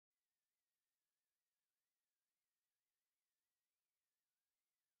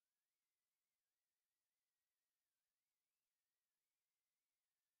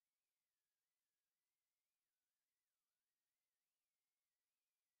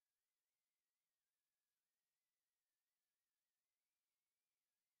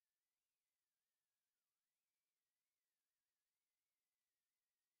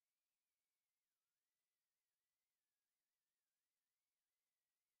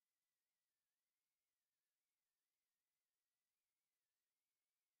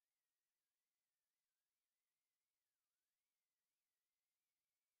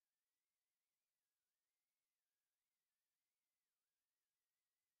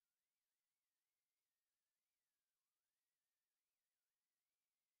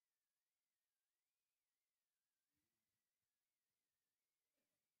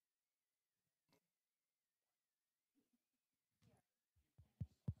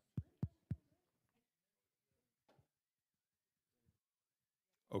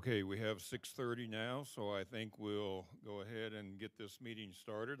Okay, we have 6:30 now, so I think we'll go ahead and get this meeting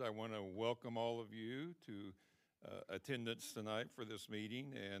started. I want to welcome all of you to attendance tonight for this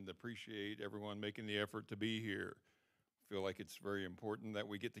meeting and appreciate everyone making the effort to be here. I feel like it's very important that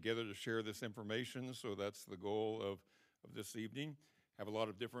we get together to share this information, so that's the goal of this evening. Have a lot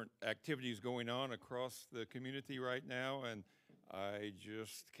of different activities going on across the community right now, and I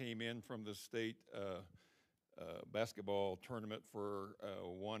just came in from the state basketball tournament for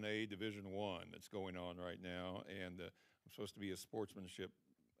 1A Division I that's going on right now, and I'm supposed to be a sportsmanship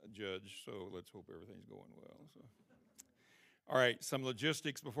judge, so let's hope everything's going well. So, all right, some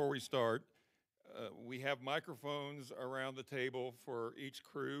logistics before we start. We have microphones around the table for each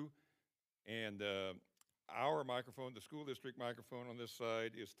crew, and our microphone, the school district microphone on this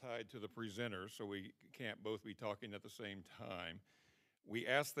side, is tied to the presenter, so we can't both be talking at the same time. We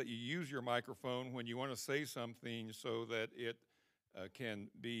ask that you use your microphone when you want to say something so that it can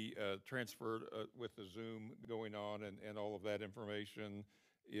be transferred with the Zoom going on, and all of that information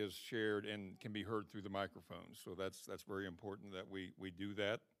is shared and can be heard through the microphone. So that's very important that we do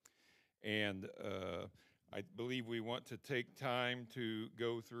that. And I believe we want to take time to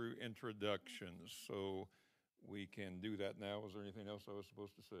go through introductions. So we can do that now. Was there anything else I was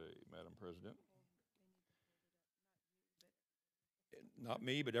supposed to say, Madam President? Not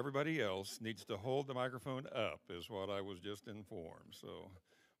me, but everybody else needs to hold the microphone up, is what I was just informed. So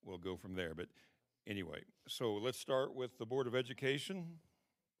we'll go from there. But anyway, so let's start with the Board of Education.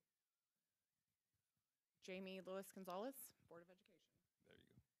 Jamie Lewis Gonzalez, Board of Education. There you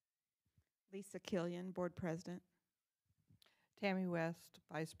go. Lisa Killian, Board President. Tammy West,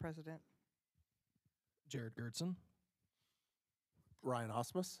 Vice President. Jared Gertson. Ryan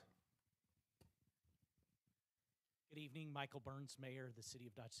Osmus. Good evening, Michael Burns, Mayor of the City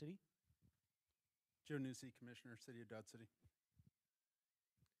of Dodge City. Joe Newsy, Commissioner, City of Dodge City.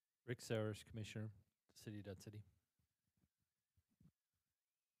 Rick Sowers, Commissioner, City of Dodge City.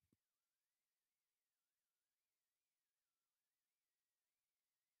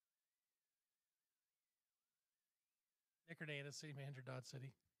 Nick Hernandez, City Manager, Dodge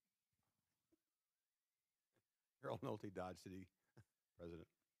City. Harold Nolte, Dodge City President.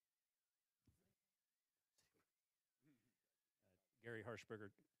 Gary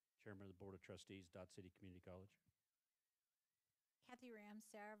Harshberger, Chairman of the Board of Trustees, Dodge City Community College. Kathy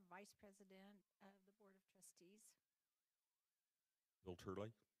Ramsar, Vice President of the Board of Trustees. Bill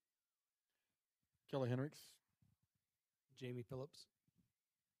Turley. Kelly Hendricks. Jamie Phillips.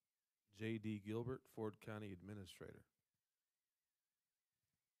 J.D. Gilbert, Ford County Administrator.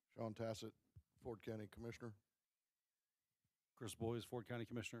 Sean Tassett, Ford County Commissioner. Chris Boyes, Ford County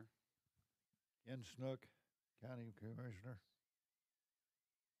Commissioner. Ken Snook, County Commissioner.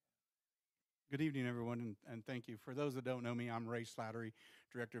 Good evening, everyone, and thank you. For those that don't know me, I'm Ray Slattery,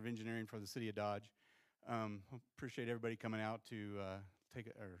 Director of Engineering for the City of Dodge. Appreciate everybody coming out to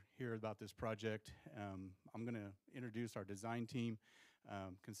hear about this project. I'm going to introduce our design team,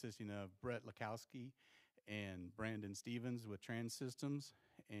 consisting of Brett Lakowski and Brandon Stevens with Trans Systems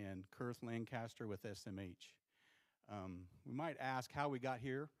and Kurth Lancaster with SMH. We might ask how we got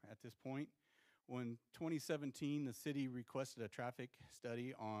here at this point. Well, in 2017, the city requested a traffic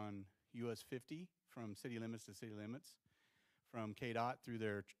study on US 50 from city limits to city limits from KDOT through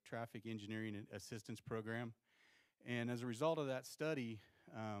their Traffic Engineering and Assistance Program. And as a result of that study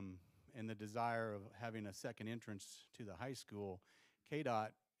and the desire of having a second entrance to the high school,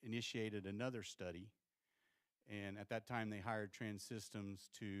 KDOT initiated another study. And at that time, they hired Trans Systems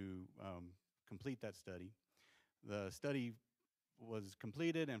to complete that study. The study was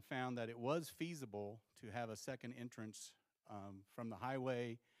completed and found that it was feasible to have a second entrance from the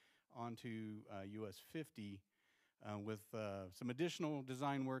highway onto US 50 with some additional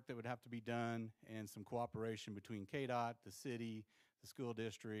design work that would have to be done and some cooperation between KDOT, the city, the school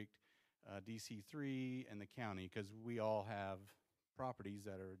district, DC3, and the county, because we all have properties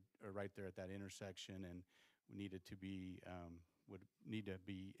that are right there at that intersection and would need to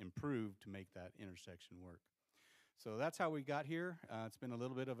be improved to make that intersection work. So that's how we got here. It's been a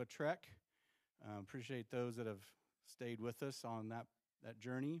little bit of a trek. Appreciate those that have stayed with us on that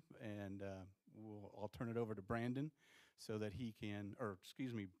journey, and I'll turn it over to Brandon so that he can,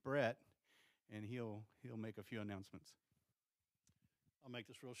 Brett, and he'll make a few announcements. I'll make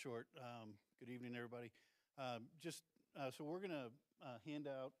this real short. Good evening, everybody. So we're going to hand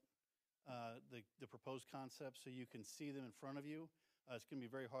out the proposed concepts so you can see them in front of you. It's going to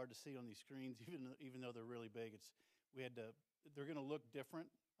be very hard to see on these screens, even though they're really big. They're going to look different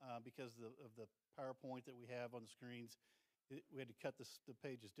because of the PowerPoint that we have on the screens we had to cut the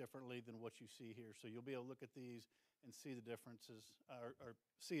pages differently than what you see here. So you'll be able to look at these and see the differences, or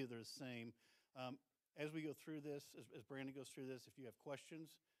see they're the same. As we go through this, as Brandon goes through this, if you have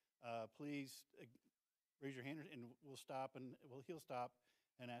questions, please raise your hand and we'll stop and he'll stop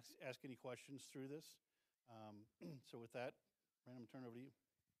and ask any questions through this. So with that, Brandon, I'm gonna turn it over to you.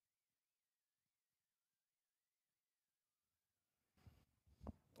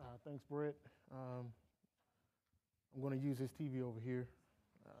 Thanks, Brett. I'm going to use this TV over here.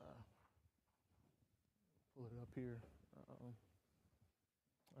 Pull it up here.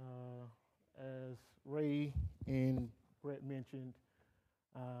 As Ray and Brett mentioned,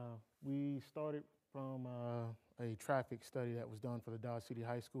 we started from a traffic study that was done for the Dodge City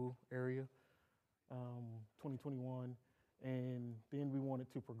High School area, 2021, and then we wanted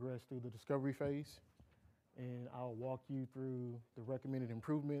to progress through the discovery phase. And I'll walk you through the recommended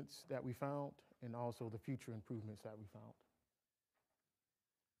improvements that we found and also the future improvements that we found.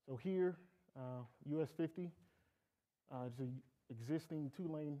 So here, US 50, it's an existing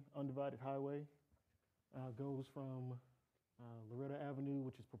 2-lane undivided highway. Goes from Loretta Avenue,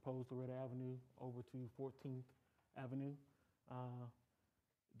 which is proposed Loretta Avenue, over to 14th Avenue.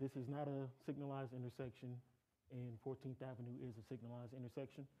 This is not a signalized intersection, and 14th Avenue is a signalized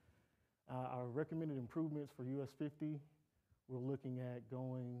intersection. Our recommended improvements for US 50, we're looking at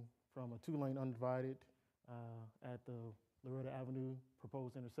going from a 2-lane undivided at the Loretta Avenue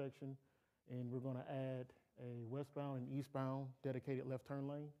proposed intersection, and we're going to add a westbound and eastbound dedicated left turn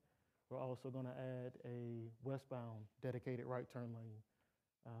lane. We're also going to add a westbound dedicated right turn lane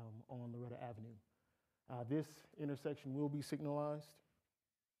on Loretta Avenue. This intersection will be signalized.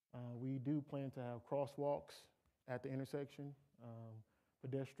 We do plan to have crosswalks at the intersection.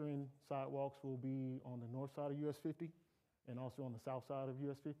 Pedestrian sidewalks will be on the north side of US 50 and also on the south side of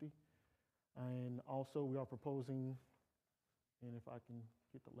US 50. And also we are proposing, and if I can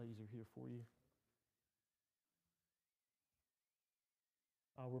get the laser here for you.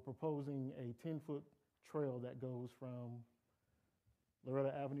 We're proposing a 10-foot trail that goes from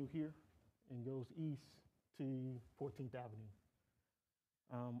Loretta Avenue here and goes east to 14th Avenue.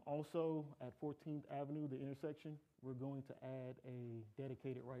 Also at 14th Avenue, the intersection, we're going to add a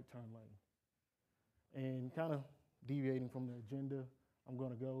dedicated right turn lane. And kind of deviating from the agenda, I'm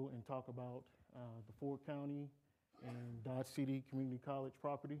going to go and talk about the Ford County and Dodge City Community College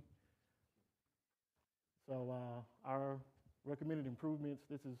property. So our recommended improvements,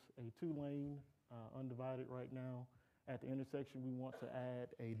 this is a 2-lane undivided right now. At the intersection, we want to add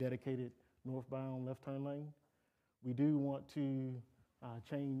a dedicated northbound left turn lane. We do want to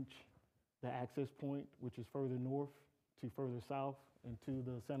change the access point, which is further north to further south into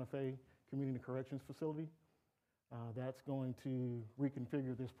the Santa Fe Community Corrections Facility. That's going to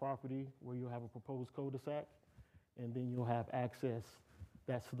reconfigure this property where you'll have a proposed cul-de-sac, and then you'll have access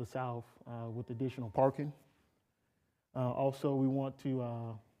that's to the south with additional parking. Also, we want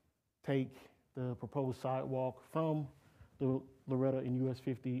to take the proposed sidewalk from the Loretta and US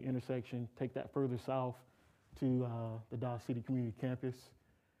 50 intersection, take that further south to the Dodge City Community Campus.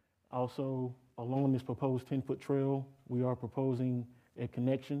 Also, along this proposed 10-foot trail, we are proposing a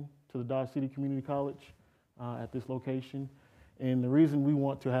connection to the Dodge City Community College at this location. And the reason we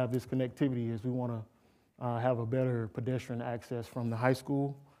want to have this connectivity is we want to have a better pedestrian access from the high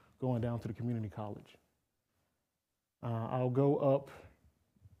school going down to the community college. I'll go up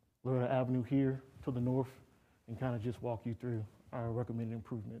Loretta Avenue here to the north and kind of just walk you through our recommended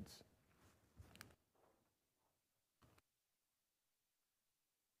improvements.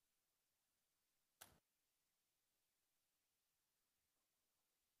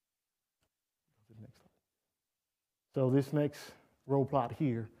 So this next row plot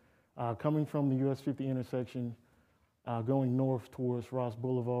here, coming from the US 50 intersection, going north towards Ross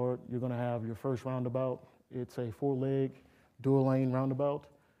Boulevard, you're going to have your first roundabout. It's a 4-leg, dual-lane roundabout.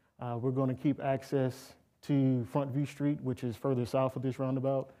 We're going to keep access to Front View Street, which is further south of this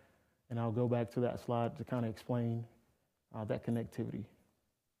roundabout, and I'll go back to that slide to kind of explain that connectivity.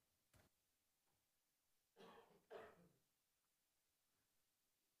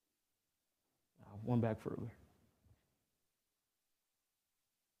 One back further.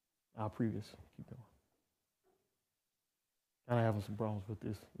 Previous, keep going. Kind of having some problems with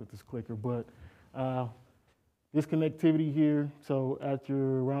this clicker, but this connectivity here, so at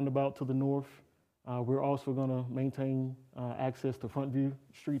your roundabout to the north, we're also going to maintain access to Front View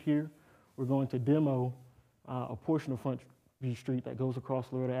Street here. We're going to demo a portion of Front View Street that goes across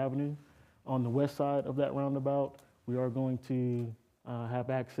Loretta Avenue. On the west side of that roundabout, we are going to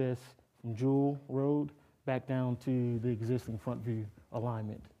have access from Jewel Road back down to the existing Front View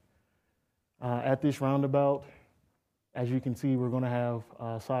alignment. At this roundabout, As you can see, we're going to have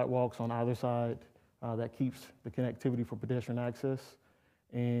sidewalks on either side that keeps the connectivity for pedestrian access.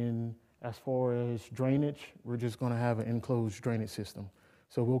 And as far as drainage, we're just going to have an enclosed drainage system.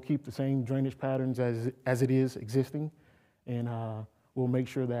 So we'll keep the same drainage patterns as it is existing, and we'll make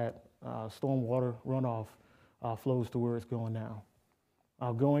sure that stormwater runoff flows to where it's going now.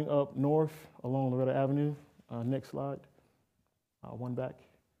 Going up north along Loretta Avenue, next slide, one back,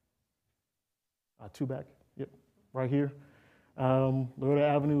 two back, yep, right here. Loretta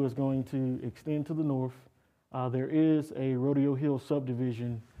Avenue is going to extend to the north. There is a Rodeo Hill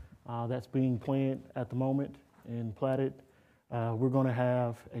subdivision that's being planned at the moment and platted. We're going to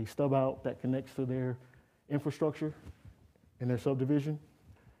have a stub out that connects to their infrastructure in their subdivision.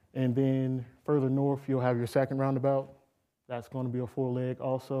 And then further north, you'll have your second roundabout. That's going to be a 4-leg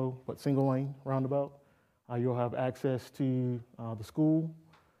also, but single lane roundabout. You'll have access to the school,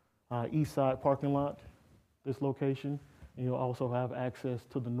 east side parking lot, this location. And you'll also have access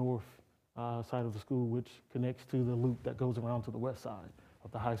to the north side of the school, which connects to the loop that goes around to the west side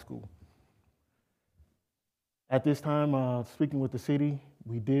of the high school. At this time, speaking with the city,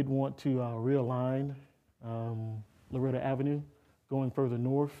 we did want to realign Loretta Avenue going further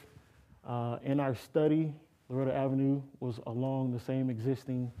north. In our study, Loretta Avenue was along the same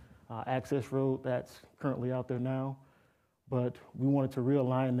existing access road that's currently out there now, but we wanted to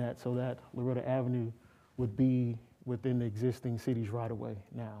realign that so that Loretta Avenue would be within the existing city's right-of-way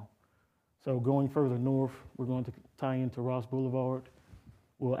now. So going further north, we're going to tie into Ross Boulevard.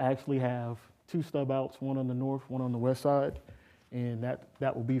 We'll actually have 2 stub outs, one on the north, one on the west side, and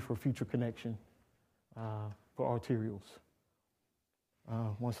that will be for future connection for arterials.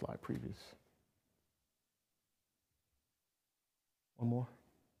 One slide previous. One more.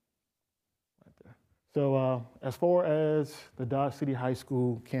 Right there. So as far as the Dodge City High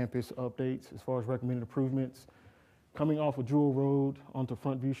School campus updates, as far as recommended improvements, coming off of Jewel Road onto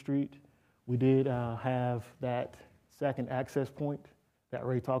Frontview Street, we did have that second access point that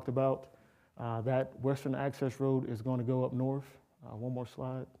Ray talked about. That western access road is going to go up north. One more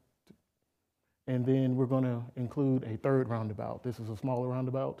slide. And then we're going to include a third roundabout. This is a smaller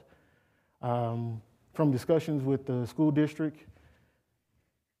roundabout. From discussions with the school district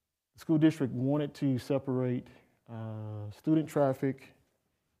wanted to separate student traffic,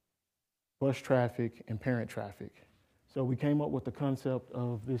 bus traffic, and parent traffic. So we came up with the concept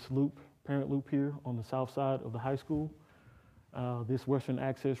of this loop, parent loop here on the south side of the high school. This western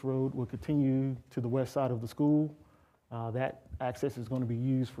access road will continue to the west side of the school. That access is going to be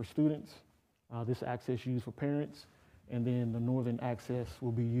used for students. This access used for parents, and then the northern access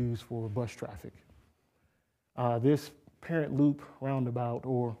will be used for bus traffic. This parent loop roundabout,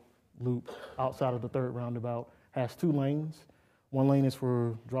 or loop outside of the third roundabout, has 2 lanes. One lane is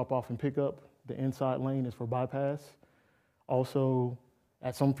for drop-off and pickup. The inside lane is for bypass. Also,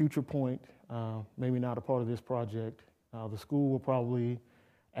 at some future point, maybe not a part of this project, the school will probably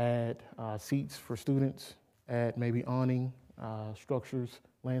add seats for students, add maybe awning, structures,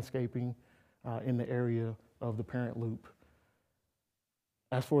 landscaping in the area of the parent loop.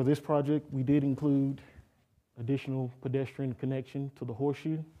 As for this project, we did include additional pedestrian connection to the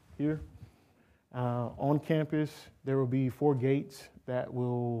horseshoe here. On campus, there will be 4 gates that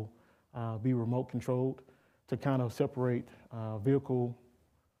will be remote controlled to kind of separate vehicle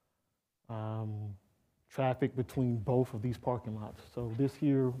traffic between both of these parking lots. So this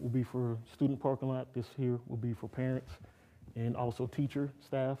here will be for student parking lot, this here will be for parents and also teacher,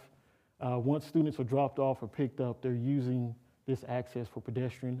 staff. Once students are dropped off or picked up, they're using this access for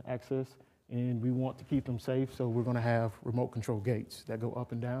pedestrian access, and we want to keep them safe, so we're gonna have remote control gates that go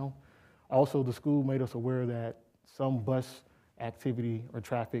up and down. Also, the school made us aware that some bus activity or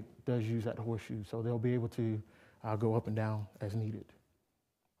traffic does use that horseshoe, so they'll be able to go up and down as needed.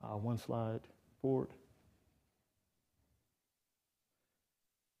 One slide forward.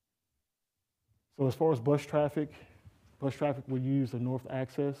 So as far as bus traffic will use the north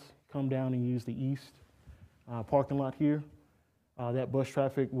access, come down and use the east parking lot here. That bus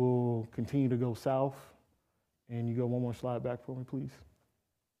traffic will continue to go south. And you go one more slide back for me, please.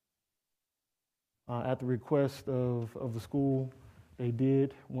 At the request of the school, they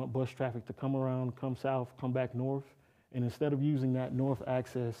did want bus traffic to come around, come south, come back north. And instead of using that north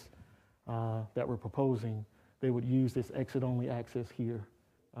access that we're proposing, they would use this exit-only access here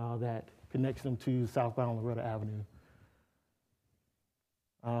that connects them to southbound Loretta Avenue.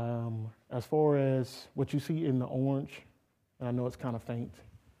 As far as what you see in the orange, and I know it's kind of faint,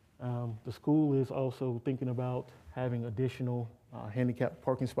 the school is also thinking about having additional handicapped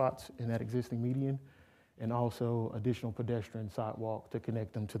parking spots in that existing median, and also additional pedestrian sidewalk to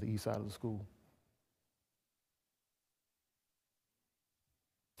connect them to the east side of the school.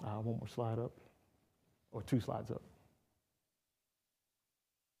 One more slide up, or 2 slides up.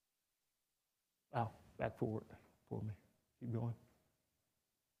 Back forward for me. Keep going.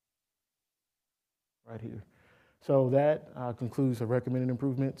 Right here. So that concludes the recommended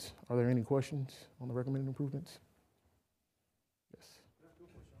improvements. Are there any questions on the recommended improvements? Yes.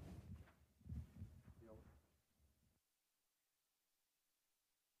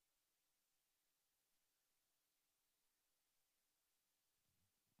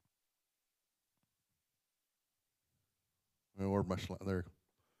 Where'd my slide? There.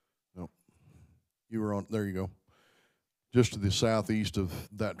 No. You were on, there you go. Just to the southeast of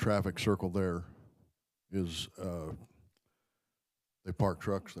that traffic circle there is, they park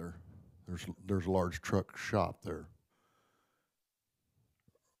trucks there. There's a large truck shop there.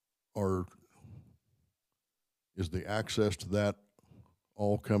 Is the access to that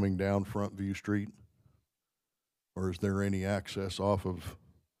all coming down Front View Street? Or is there any access off of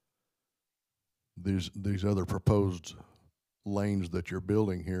these other proposed lanes that you're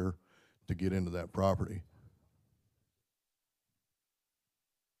building here to get into that property?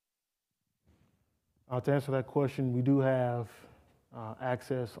 To answer that question, we do have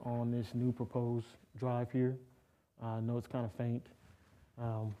access on this new proposed drive here. I know it's kind of faint.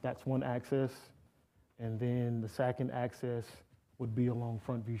 That's one access. And then the second access would be along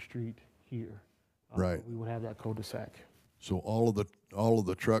Front View Street here. Right. We would have that cul-de-sac. So all of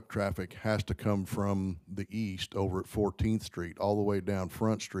the truck traffic has to come from the east over at 14th Street all the way down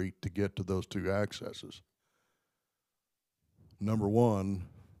Front Street to get to those 2 accesses. Number one,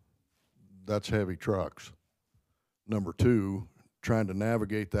 that's heavy trucks. Number 2, trying to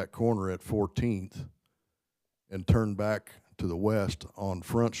navigate that corner at 14th and turn back to the west on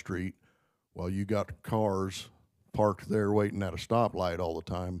Front Street while you got cars parked there waiting at a stoplight all the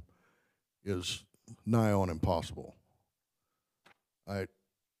time is nigh on impossible.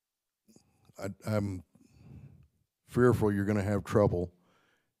 I'm fearful you're going to have trouble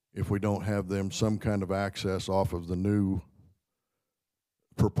if we don't have them some kind of access off of the new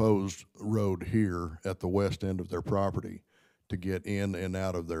proposed road here at the west end of their property to get in and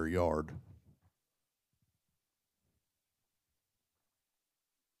out of their yard.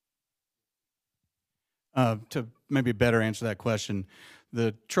 To maybe better answer that question,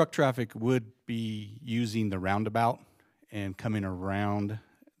 the truck traffic would be using the roundabout and coming around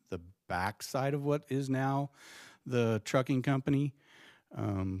the back side of what is now the trucking company.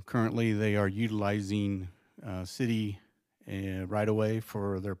 Currently, they are utilizing city right-of-way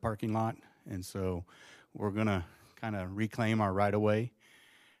for their parking lot, and so we're going to kind of reclaim our right-of-way.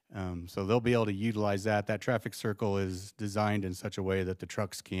 So they'll be able to utilize that. That traffic circle is designed in such a way that the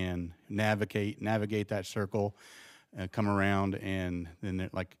trucks can navigate that circle, come around, and then,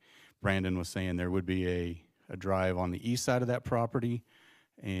 like Brandon was saying, there would be a drive on the east side of that property,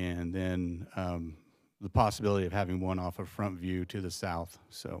 and then the possibility of having one off of Front View to the south.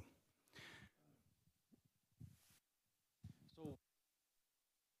 So.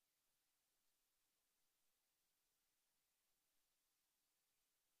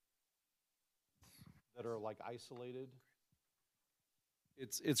 That are like isolated.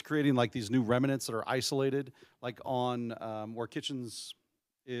 It's creating like these new remnants that are isolated, like on where Kitchens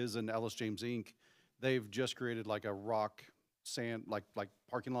is and Ellis James Inc. They've just created like a rock sand like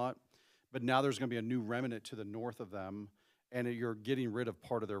parking lot, but now there's going to be a new remnant to the north of them, and you're getting rid of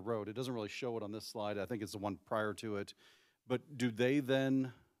part of their road. It doesn't really show it on this slide. I think it's the one prior to it. But do they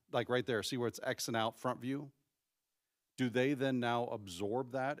then, like right there, see where it's Xing out Front View? Do they then now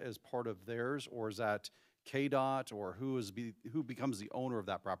absorb that as part of theirs, or is that KDOT, or who becomes the owner of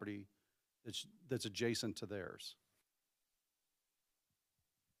that property that's adjacent to theirs?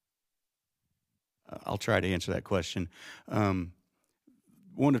 I'll try to answer that question.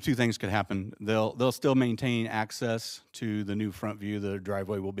 One of 2 things could happen. They'll still maintain access to the new Front View. The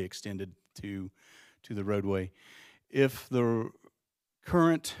driveway will be extended to the roadway. If the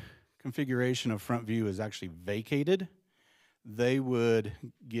current configuration of Front View is actually vacated, they would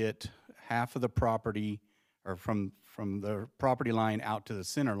get half of the property, or from the property line out to the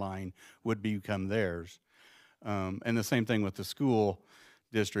center line would become theirs. And the same thing with the school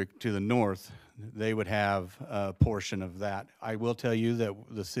district to the north, they would have a portion of that. I will tell you that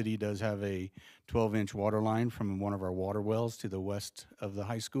the city does have a 12-inch water line from one of our water wells to the west of the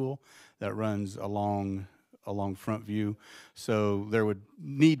high school that runs along Front View. So there would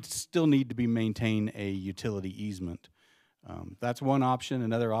still need to be maintained a utility easement. That's one option.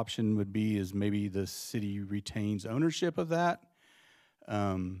 Another option would be is maybe the city retains ownership of that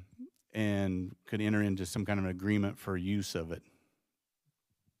and could enter into some kind of an agreement for use of it.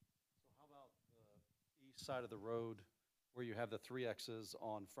 So how about the east side of the road where you have the 3 X's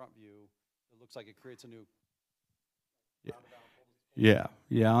on Front View. It looks like it creates a new. Yeah,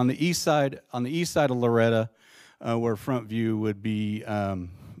 yeah. On the east side of Loretta, where Front View would be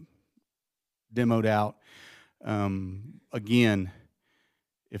demoed out. Again,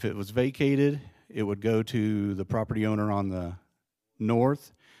 if it was vacated, it would go to the property owner on the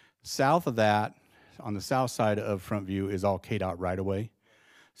north. South of that, on the south side of Front View, is all KDOT right-of-way.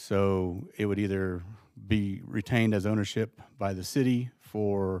 So it would either be retained as ownership by the city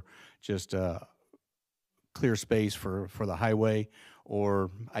for just clear space for the highway, or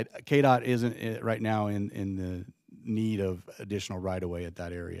KDOT isn't right now in the need of additional right-of-way at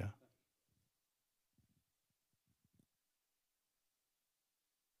that area.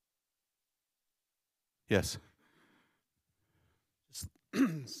 Yes.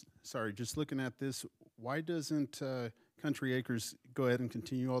 Sorry, just looking at this, why doesn't Country Acres go ahead and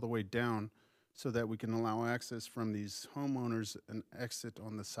continue all the way down so that we can allow access from these homeowners and exit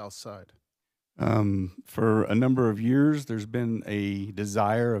on the south side? For a number of years, there's been a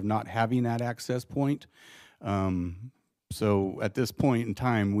desire of not having that access point. So at this point in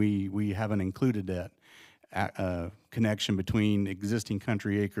time, we haven't included that connection between existing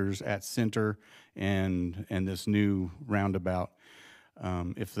Country Acres at Center and this new roundabout.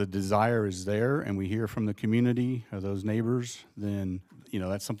 If the desire is there and we hear from the community or those neighbors, then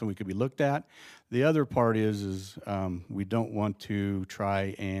that's something we could be looked at. The other part is we don't want to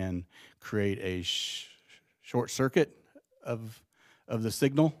try and create a short circuit of the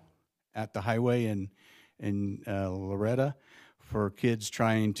signal at the highway in Loretta for kids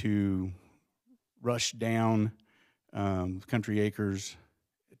trying to rush down Country Acres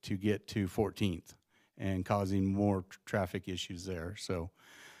to get to 14th and causing more traffic issues there. So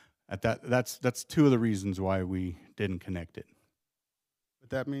that's two of the reasons why we didn't connect it. But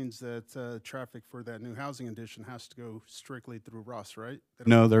that means that traffic for that new housing addition has to go strictly through Ross, right?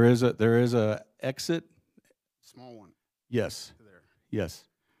 No, there is a exit. Small one. Yes. To there. Yes.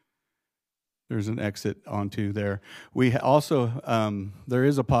 There's an exit onto there. We also there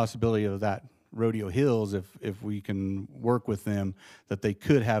is a possibility of that Rodeo Hills, if we can work with them, that they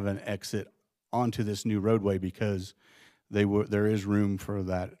could have an exit onto this new roadway because there is room for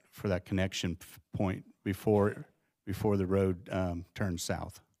that connection point before the road turns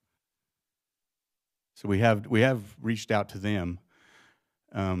south. So we have reached out to them,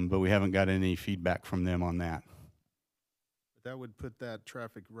 but we haven't got any feedback from them on that. But that would put that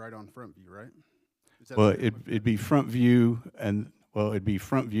traffic right on Front View, right? Well, it'd be Front View it'd be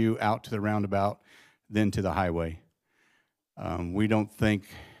Front View out to the roundabout, then to the highway. We don't think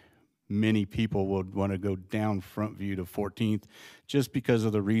many people would want to go down Front View to 14th just because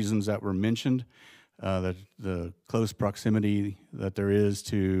of the reasons that were mentioned, the close proximity that there is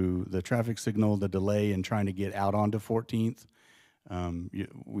to the traffic signal, the delay in trying to get out onto 14th.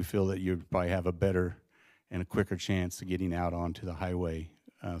 We feel that you'd probably have a better and a quicker chance of getting out onto the highway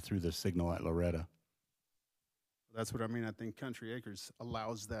through the signal at Loretta. That's what I mean. I think Country Acres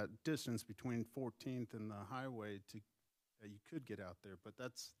allows that distance between 14th and the highway that you could get out there. But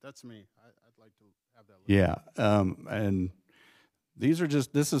that's me. I'd like to have that. Yeah, and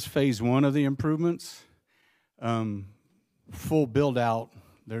this is phase 1 of the improvements. Full build out.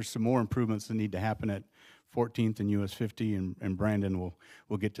 There's some more improvements that need to happen at 14th and US 50, and Brandon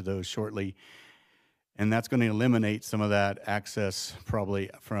will get to those shortly. And that's going to eliminate some of that access probably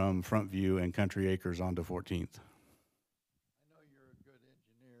from Front View and Country Acres onto 14th.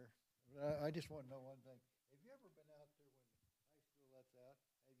 I just want to know one thing. Have you ever been out there when high school lets out?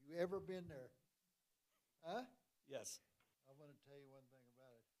 Have you ever been there? Huh? Yes. I'm going to tell you one thing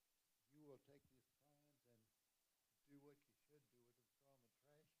about it. You will take these ponds and do what you should do with them,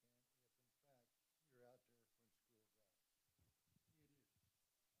 throw them in a trash can if, in fact, you're out there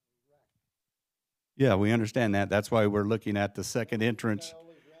when school's out. It is a wreck. Yeah, we understand that. That's why we're looking at the second entrance.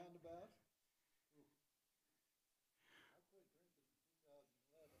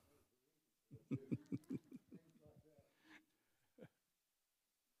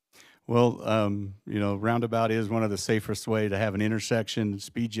 Well, roundabout is one of the safest way to have an intersection,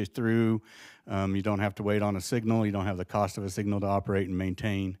 speed you through. You don't have to wait on a signal. You don't have the cost of a signal to operate and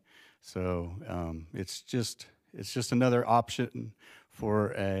maintain. So it's just another option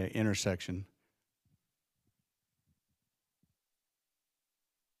for an intersection.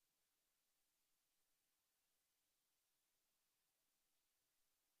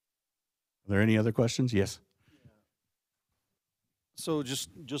 Are there any other questions? Yes. So just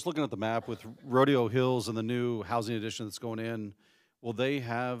looking at the map with Rodeo Hills and the new housing addition that's going in, will they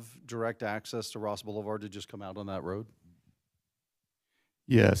have direct access to Ross Boulevard to just come out on that road?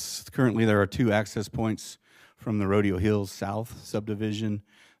 Yes, currently there are 2 access points from the Rodeo Hills South subdivision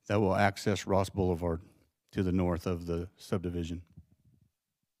that will access Ross Boulevard to the north of the subdivision.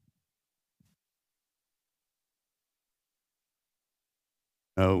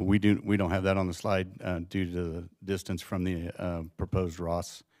 We don't have that on the slide due to the distance from the proposed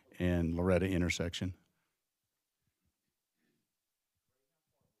Ross and Loretta intersection.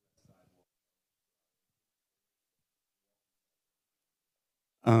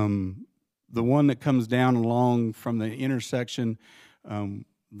 The one that comes down along from the intersection,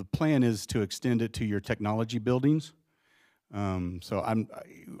 the plan is to extend it to your technology buildings. So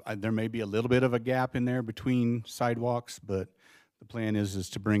there may be a little bit of a gap in there between sidewalks, but the plan is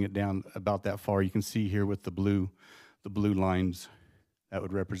to bring it down about that far. You can see here with the blue lines that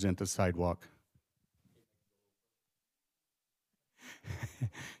would represent the sidewalk.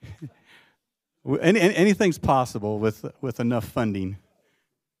 Anything's possible with enough funding.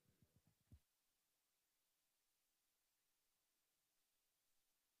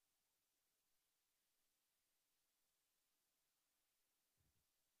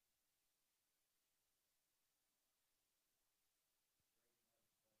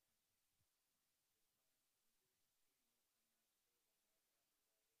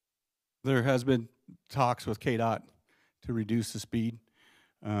 There has been talks with KDOT to reduce the speed.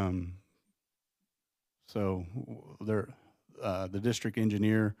 So the district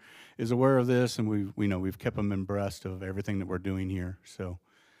engineer is aware of this, and we've kept them abreast of everything that we're doing here. So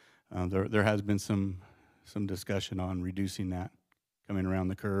there has been some discussion on reducing that, coming around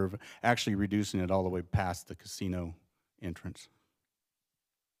the curve, actually reducing it all the way past the casino entrance.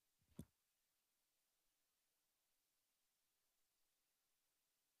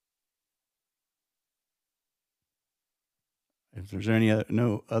 If there's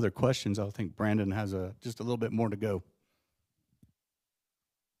no other questions, I think Brandon has just a little bit more to go.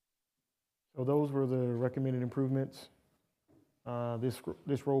 So those were the recommended improvements.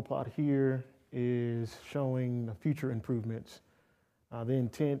 This roll plot here is showing the future improvements. The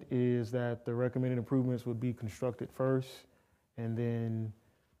intent is that the recommended improvements would be constructed first, and then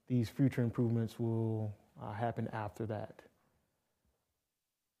these future improvements will happen after that.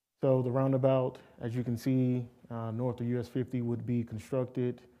 So the roundabout, as you can see, north of US 50 would be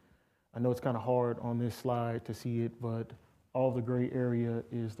constructed. I know it's kind of hard on this slide to see it, but all the gray area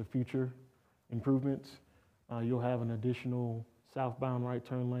is the future improvements. You'll have an additional southbound right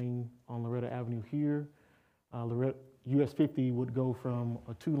turn lane on Loretta Avenue here. US 50 would go from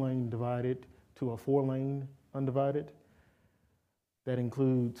a 2-lane divided to a 4-lane undivided. That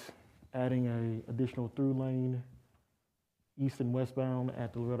includes adding an additional through lane east and westbound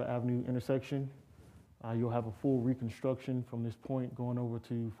at the Loretta Avenue intersection. You'll have a full reconstruction from this point going over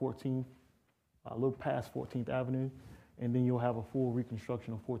to 14th, a little past 14th Avenue, and then you'll have a full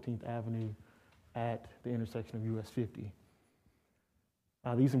reconstruction of 14th Avenue at the intersection of US 50.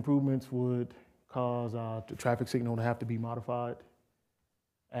 These improvements would cause the traffic signal to have to be modified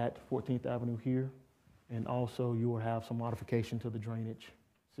at 14th Avenue here, and also you will have some modification to the drainage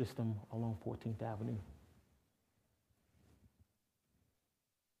system along 14th Avenue.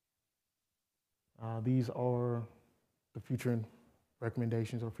 These are the future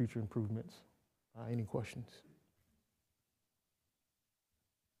recommendations or future improvements. Any questions?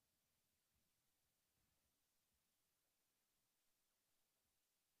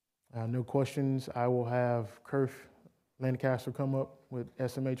 No questions. I will have Kurf Lancaster come up with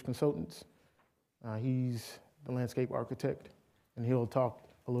SMH Consultants. He's the landscape architect, and he'll talk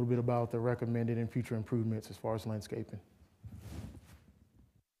a little bit about the recommended and future improvements as far as landscaping.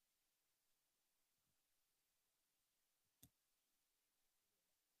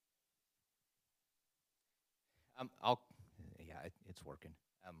 It's working.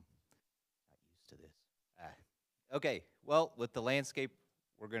 Not used to this. Okay, well, with the landscape,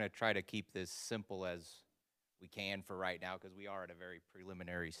 we're going to try to keep this simple as we can for right now because we are at a very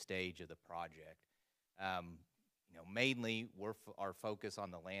preliminary stage of the project. Mainly, our focus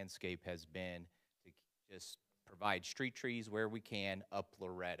on the landscape has been to just provide street trees where we can up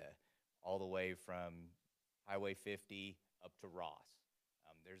Loretta, all the way from Highway 50 up to Ross.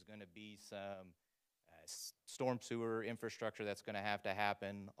 There's going to be some storm sewer infrastructure that's going to have to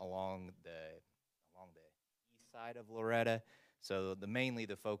happen along the east side of Loretta. So mainly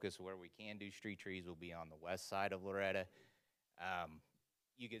the focus where we can do street trees will be on the west side of Loretta.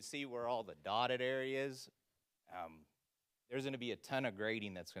 You can see where all the dotted areas, there's going to be a ton of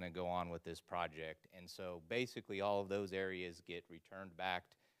grading that's going to go on with this project. And so basically all of those areas get returned back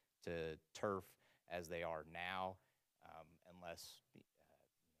to turf as they are now, unless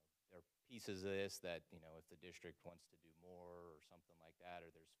pieces of this that, you know, if the district wants to do more or something like that,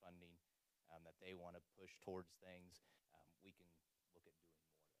 or there's funding that they want to push towards things, we can look at doing more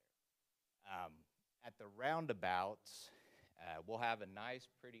there. At the roundabouts, we'll have a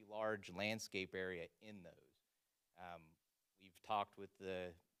nice, pretty large landscape area in those. We've talked with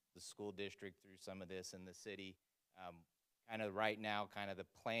the school district through some of this in the city. Kind of right now, kind of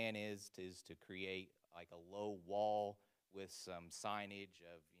the plan is to create like a low wall with some signage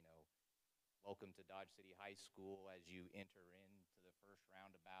of, you know, welcome to Dodge City High School as you enter into the first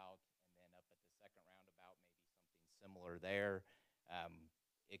roundabout, and then up at the second roundabout, maybe something similar there.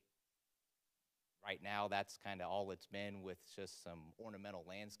 Right now, that's kind of all it's been, with just some ornamental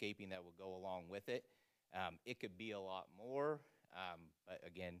landscaping that will go along with it. It could be a lot more, but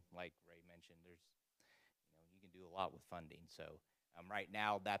again, like Ray mentioned, you can do a lot with funding. So right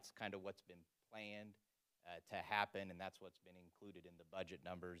now, that's kind of what's been planned to happen, and that's what's been included in the budget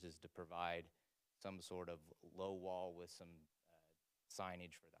numbers, is to provide some sort of low wall with some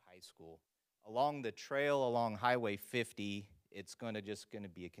signage for the high school. Along the trail along Highway 50, it's just going to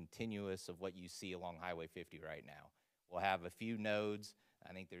be a continuous of what you see along Highway 50 right now. We'll have a few nodes.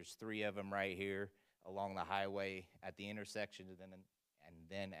 I think there's 3 of them right here along the highway at the intersection, and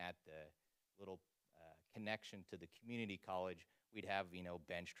then at the little connection to the community college, we'd have, you know,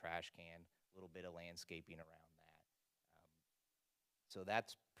 bench, trash can, a little bit of landscaping around that. So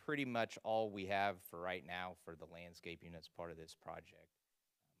that's pretty much all we have for right now for the landscaping as part of this project.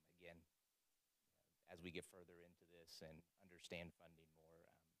 Again, as we get further into this and understand funding more,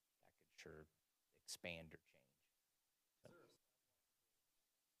 that could sure expand or change.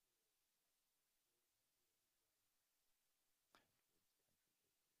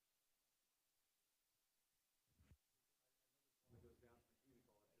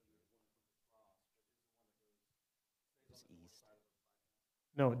 It's east.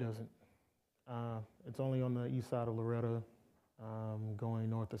 No, it doesn't. It's only on the east side of Loretta, going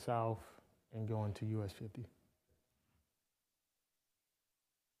north to south and going to US 50.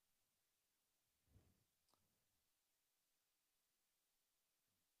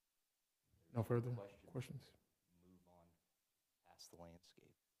 No further questions? Move on past the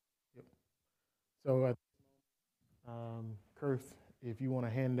landscape. Yep. So, Kurth, if you want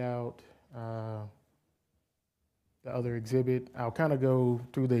to hand out the other exhibit, I'll kind of go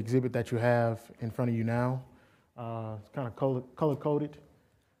through the exhibit that you have in front of you now. It's kind of color-coded,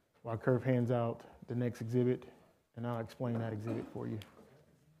 while Kurth hands out the next exhibit, and I'll explain that exhibit for you.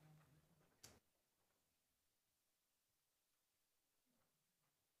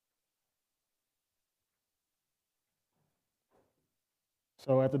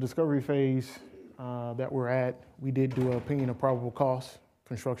 So at the discovery phase that we're at, we did do an opinion of probable costs,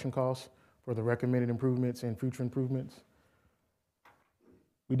 construction costs, for the recommended improvements and future improvements.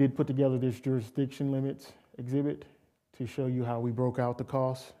 We did put together this jurisdiction limits exhibit to show you how we broke out the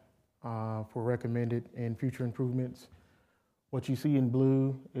costs for recommended and future improvements. What you see in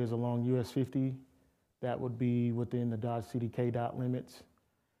blue is along US 50. That would be within the Dodge City KDOT limits,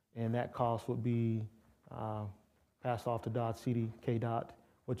 and that cost would be passed off to Dodge City KDOT.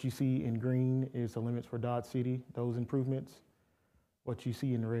 What you see in green is the limits for Dodge City, those improvements. What you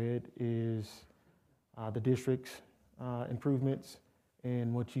see in red is the district's improvements,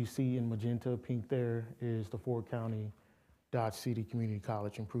 and what you see in magenta, pink there, is the Ford County Dodge City Community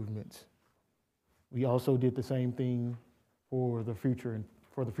College improvements. We also did the same thing for the future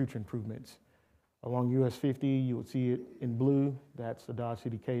improvements. Along US 50, you would see it in blue. That's the Dodge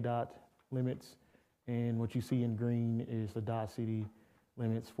City KDOT limits. And what you see in green is the Dodge City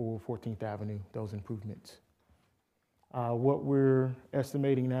limits for 14th Avenue, those improvements. What we're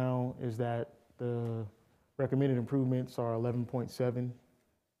estimating now is that the recommended improvements are 11.7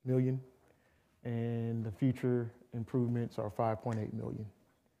 million, and the future improvements are 5.8 million.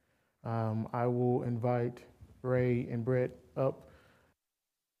 I will invite Ray and Brett up.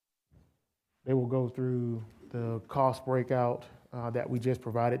 They will go through the cost breakout that we just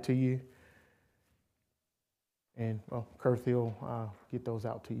provided to you. And, well, Kurth will get those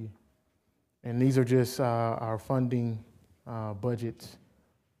out to you. And these are just our funding budgets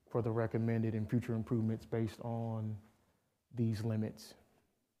for the recommended and future improvements based on these limits.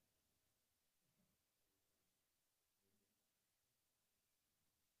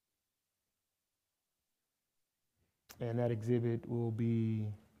 And that exhibit will be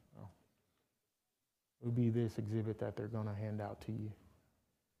this exhibit that they're going to hand out to you.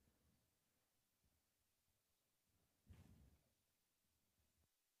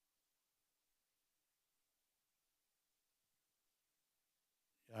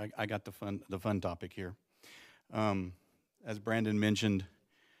 I got the fun topic here. As Brandon mentioned,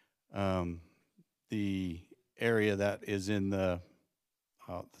 the area that is in the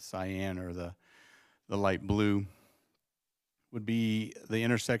cyan or the light blue would be the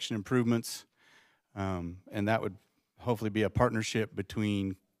intersection improvements, and that would hopefully be a partnership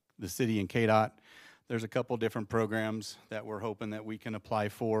between the city and KDOT. There's a couple different programs that we're hoping that we can apply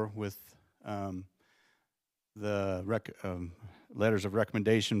for with the letters of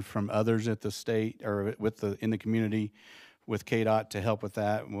recommendation from others at the state or in the community with KDOT to help with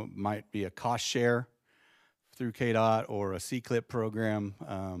that. Might be a cost share through KDOT or a C-CLIP program.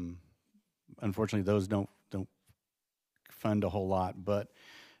 Unfortunately, those don't fund a whole lot, but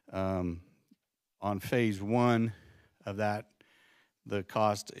on phase 1 of that, the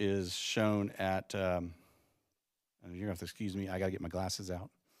cost is shown at, you're gonna have to excuse me, I gotta get my glasses out.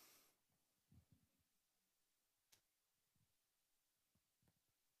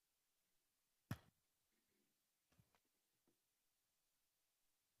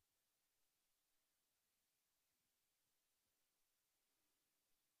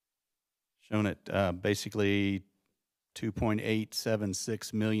 Shown at basically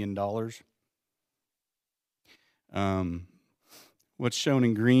 $2.876 million. What's shown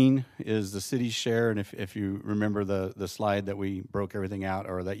in green is the city's share, and if you remember the slide that we broke everything out,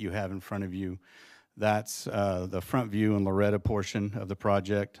 or that you have in front of you, that's the Front View and Loretta portion of the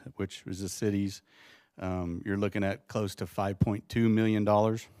project, which was the city's. You're looking at close to $5.2 million.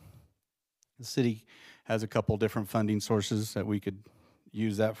 The city has a couple different funding sources that we could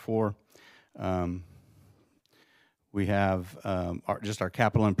use that for. We have just our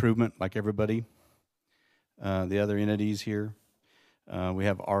capital improvement, like everybody, the other entities here. We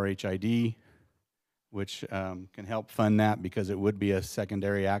have RHID, which can help fund that because it would be a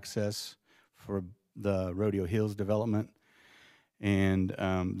secondary access for the Rodeo Hills development. And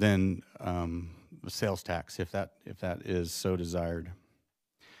then sales tax, if that is so desired.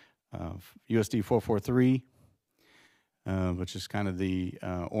 USD 443, which is kind of the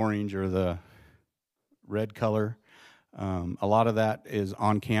orange or the red color. A lot of that is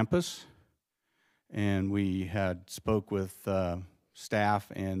on campus, and we had spoke with staff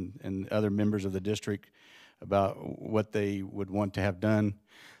and other members of the district about what they would want to have done.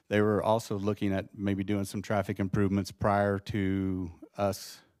 They were also looking at maybe doing some traffic improvements prior to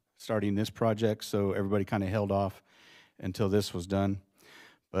us starting this project, so everybody kind of held off until this was done.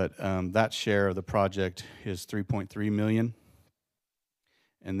 But that share of the project is $3.3 million.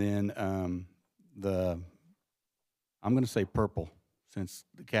 And then I'm going to say purple, since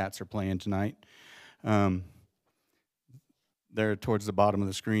the cats are playing tonight. There towards the bottom of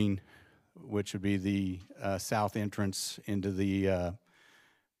the screen, which would be the south entrance into the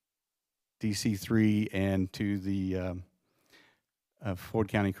DC3 and to the Ford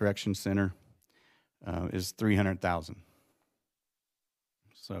County Correction Center, is $300,000.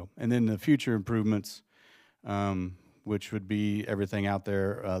 So, and then the future improvements, which would be everything out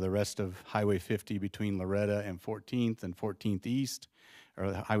there, the rest of Highway 50 between Loretta and 14th and 14th East,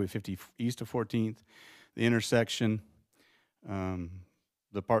 or Highway 50 east of 14th, the intersection,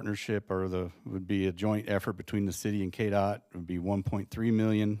 the partnership would be a joint effort between the city and KDOT. It would be 1.3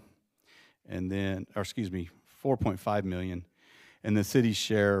 million, and then, or excuse me, 4.5 million, and the city's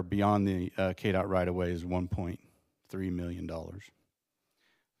share beyond the KDOT right of way is $1.3 million.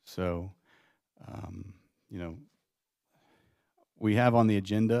 So, you know, we have on the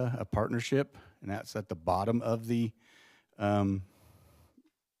agenda a partnership, and that's at the bottom of the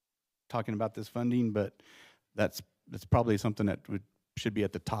talking about this funding, but that's probably something that should be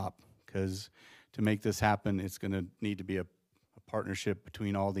at the top, because to make this happen, it's going to need to be a partnership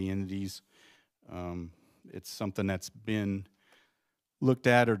between all the entities. It's something that's been looked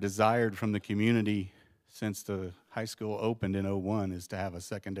at or desired from the community since the high school opened in '01, is to have a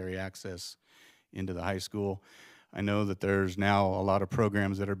secondary access into the high school. I know that there's now a lot of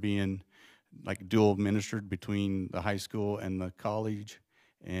programs that are being like dual administered between the high school and the college,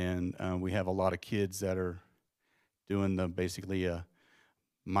 and we have a lot of kids that are doing basically a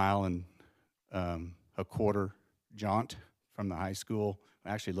mile and a quarter jaunt from the high school,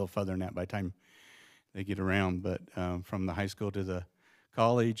 actually a little further than that by the time they get around, but from the high school to the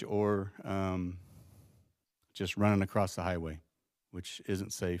college, or just running across the highway, which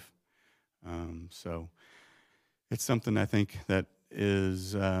isn't safe. So it's something I think that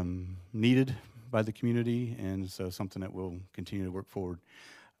is needed by the community, and so something that we'll continue to work forward.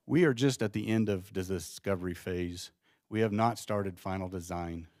 We are just at the end of the discovery phase. We have not started final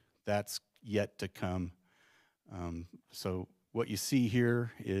design. That's yet to come. So what you see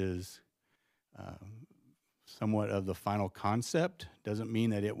here is somewhat of the final concept. Doesn't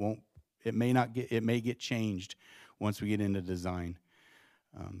mean that it may get changed once we get into design.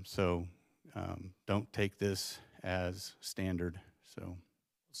 Don't take this as standard. So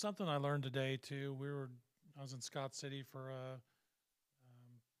Something I learned today too, I was in Scott City for a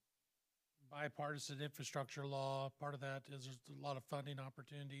bipartisan infrastructure law. Part of that is there's a lot of funding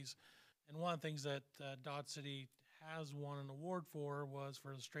opportunities. And one of the things that Dodge City has won an award for was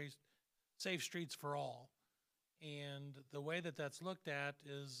for the Safe Streets for All. And the way that that's looked at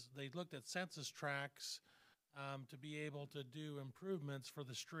is they looked at census tracts to be able to do improvements for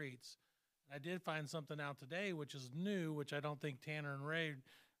the streets. I did find something out today, which is new, which I don't think Tanner and Ray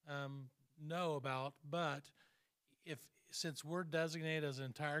know about. But since we're designated as an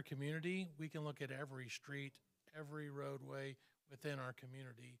entire community, we can look at every street, every roadway within our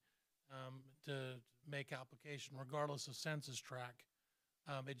community to make application, regardless of census tract.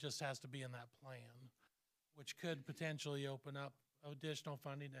 It just has to be in that plan, which could potentially open up additional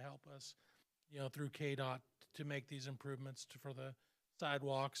funding to help us, through KDOT to make these improvements for the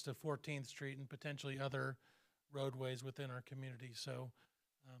sidewalks to 14th Street and potentially other roadways within our community. So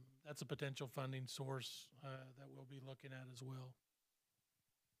that's a potential funding source that we'll be looking at as well.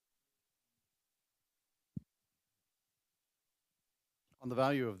 On the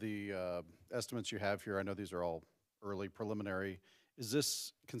value of the estimates you have here, I know these are all early preliminary. Is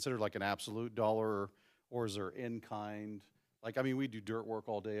this considered like an absolute dollar, or is there in kind? Like, I mean, we do dirt work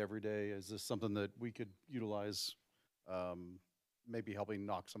all day, every day. Is this something that we could utilize, maybe helping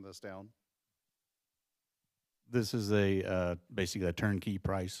knock some of this down? this is basically a turnkey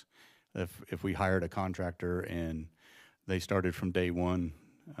price. If we hired a contractor and they started from day one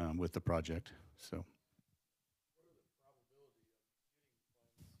with the project, so.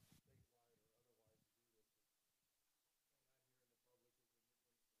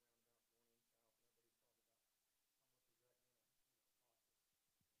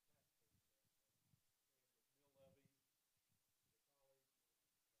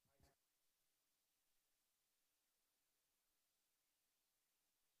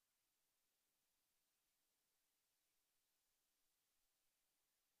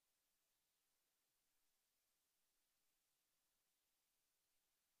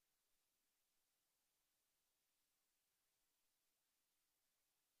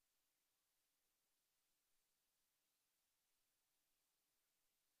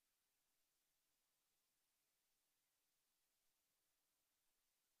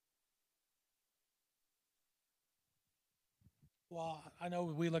 Well, I know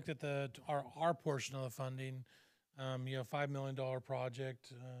we looked at our portion of the funding, $5 million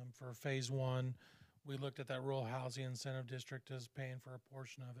project for phase one. We looked at that rural housing incentive district as paying for a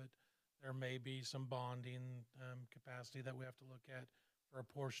portion of it. There may be some bonding capacity that we have to look at for a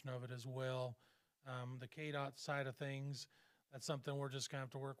portion of it as well. The KDOT side of things, that's something we're just gonna have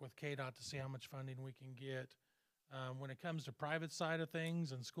to work with KDOT to see how much funding we can get. When it comes to private side of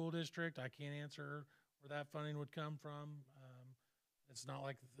things and school district, I can't answer where that funding would come from. It's not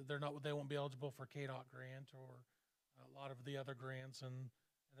like they won't be eligible for KDOT grant or a lot of the other grants, and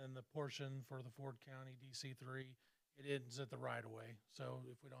then the portion for the Ford County DC3, it ends at the right of way. So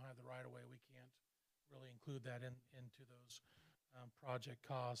if we don't have the right of way, we can't really include that into those project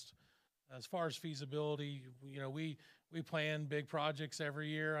costs. As far as feasibility, we plan big projects every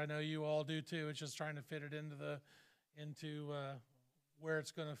year. I know you all do too. It's just trying to fit it into where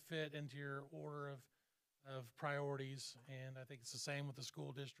it's going to fit into your order of priorities. And I think it's the same with the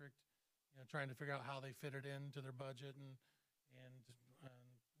school district, trying to figure out how they fit it into their budget and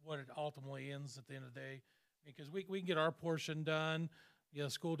what it ultimately ends at the end of the day. Because we can get our portion done.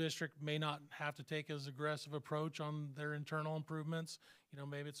 School district may not have to take as aggressive approach on their internal improvements.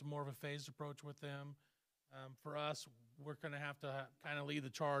 Maybe it's more of a phased approach with them. For us, we're going to have to kind of lead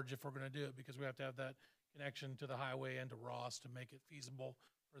the charge if we're going to do it, because we have to have that connection to the highway and to Ross to make it feasible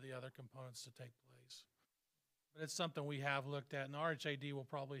for the other components to take place. But it's something we have looked at, and the RHAD will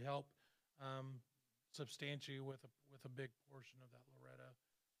probably help substantiate with a big portion of that Loretta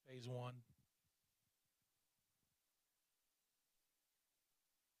phase one.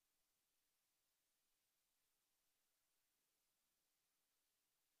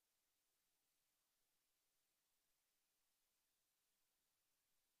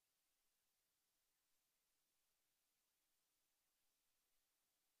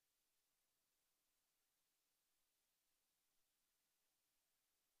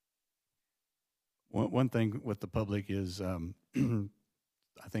 One thing with the public is, I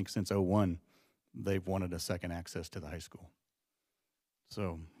think since '01, they've wanted a second access to the high school.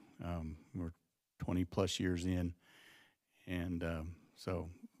 So we're 20 plus years in, and so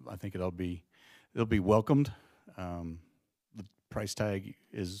I think it'll be welcomed. The price tag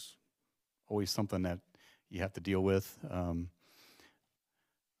is always something that you have to deal with.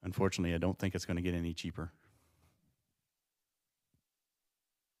 unfortunately, I don't think it's going to get any cheaper.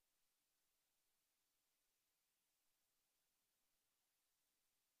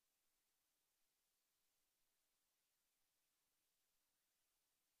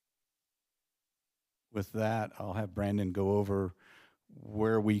 With that, I'll have Brandon go over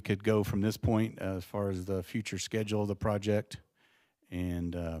where we could go from this point as far as the future schedule of the project,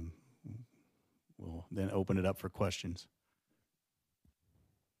 and we'll then open it up for questions.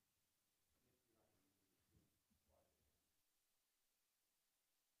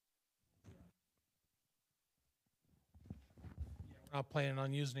 We're not planning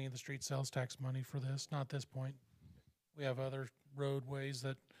on using any of the street sales tax money for this, not at this point. We have other roadways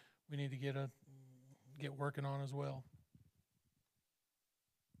that we need to get working on as well.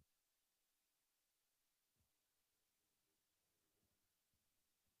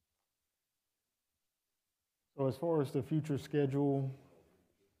 So as far as the future schedule,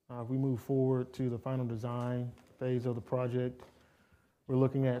 we move forward to the final design phase of the project. We're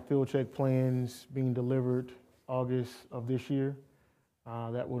looking at field check plans being delivered August of this year.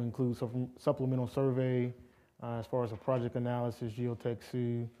 That will include supplemental survey as far as a project analysis,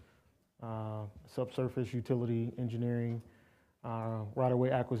 geotech, subsurface utility engineering,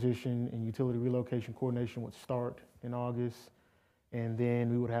 right-of-way acquisition and utility relocation coordination would start in August. And then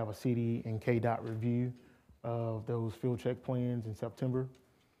we would have a CD and KDOT review of those field check plans in September.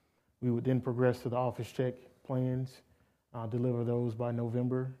 We would then progress to the office check plans, deliver those by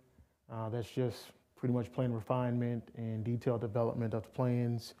November. That's just pretty much plan refinement and detailed development of the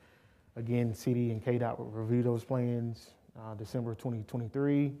plans. Again, CD and KDOT will review those plans December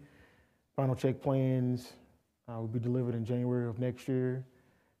 2023. Final check plans will be delivered in January of next year.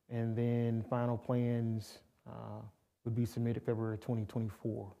 And then final plans would be submitted February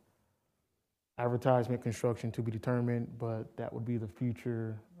 2024. Advertisement construction to be determined, but that would be the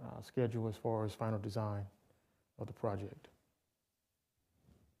future schedule as far as final design of the project.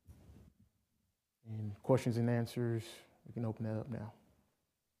 And questions and answers, we can open that up now.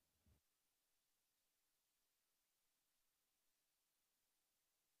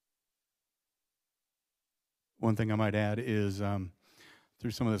 One thing I might add is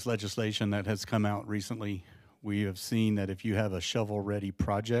through some of this legislation that has come out recently, we have seen that if you have a shovel-ready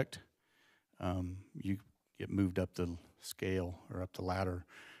project, you get moved up the scale or up the ladder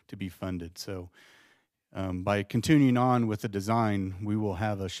to be funded. So by continuing on with the design, we will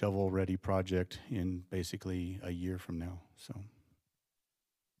have a shovel-ready project in basically a year from now. So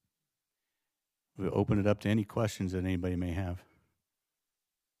we'll open it up to any questions that anybody may have.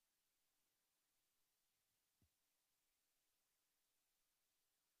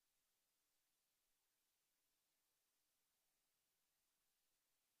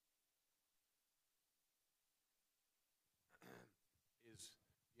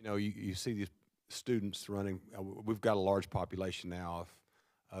 You know, you see these students running. We've got a large population now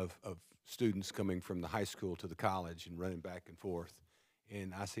of students coming from the high school to the college and running back and forth.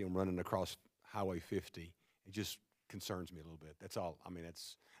 And I see them running across Highway 50. It just concerns me a little bit. That's all. I mean,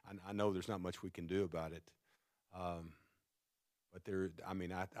 I know there's not much we can do about it. But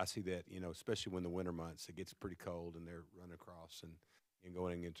I see that, you know, especially when the winter months, it gets pretty cold and they're running across and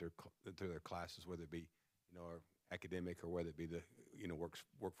going into their classes, whether it be, you know, or academic or whether it be the, you know,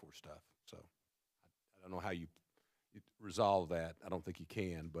 workforce stuff. So I don't know how you resolve that. I don't think you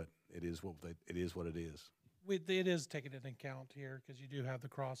can, but it is what it is. It is taken into account here because you do have the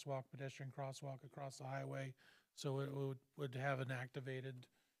crosswalk, pedestrian crosswalk across the highway. So it would have an activated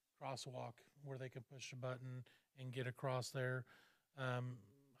crosswalk where they can push a button and get across there. I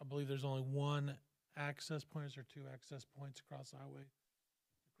believe there's only one access point. Is there two access points across the highway?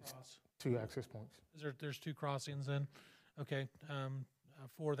 Two access points. There's two crossings then? Okay,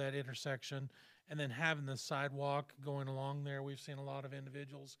 for that intersection. And then having the sidewalk going along there, we've seen a lot of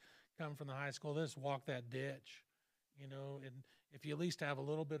individuals come from the high school, they just walk that ditch, you know, and if you at least have a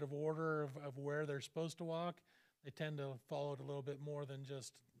little bit of order of where they're supposed to walk, they tend to follow it a little bit more than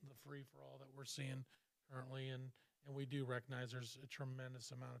just the free-for-all that we're seeing currently. And we do recognize there's a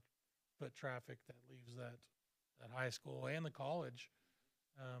tremendous amount of foot traffic that leaves that high school and the college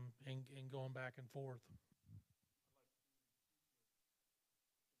and going back and forth.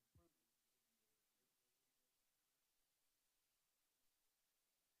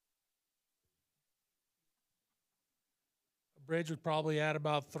 Bridge would probably add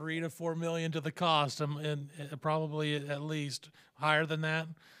about $3 to $4 million to the cost, and probably at least higher than that.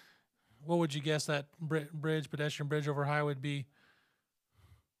 What would you guess that pedestrian bridge over highway would be?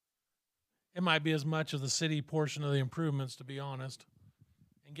 It might be as much as the city portion of the improvements, to be honest.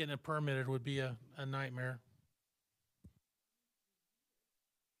 And getting it permitted would be a nightmare.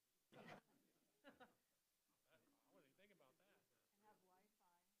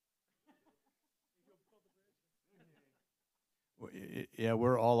 Yeah,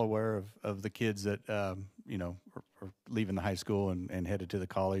 we're all aware of the kids that, you know, are leaving the high school and headed to the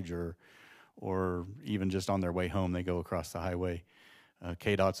college or even just on their way home, they go across the highway.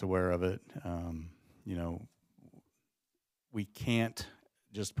 KDOT's aware of it. You know, we can't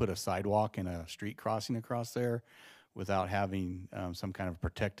just put a sidewalk and a street crossing across there without having some kind of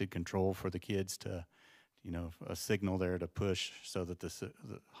protected control for the kids to, you know, a signal there to push so that the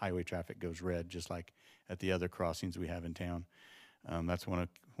highway traffic goes red, just like at the other crossings we have in town. That's one of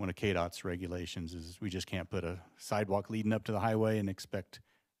KDOT's regulations is we just can't put a sidewalk leading up to the highway and expect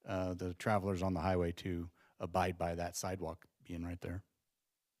the travelers on the highway to abide by that sidewalk being right there.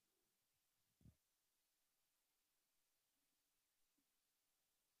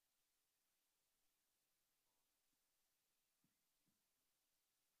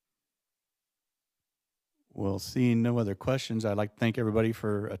 Well, seeing no other questions, I'd like to thank everybody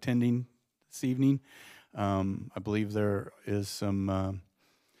for attending this evening. I believe there is some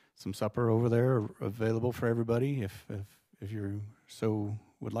supper over there available for everybody if you so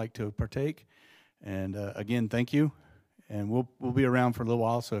would like to partake. And again, thank you. And we'll be around for a little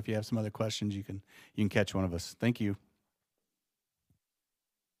while, so if you have some other questions, you can catch one of us. Thank you.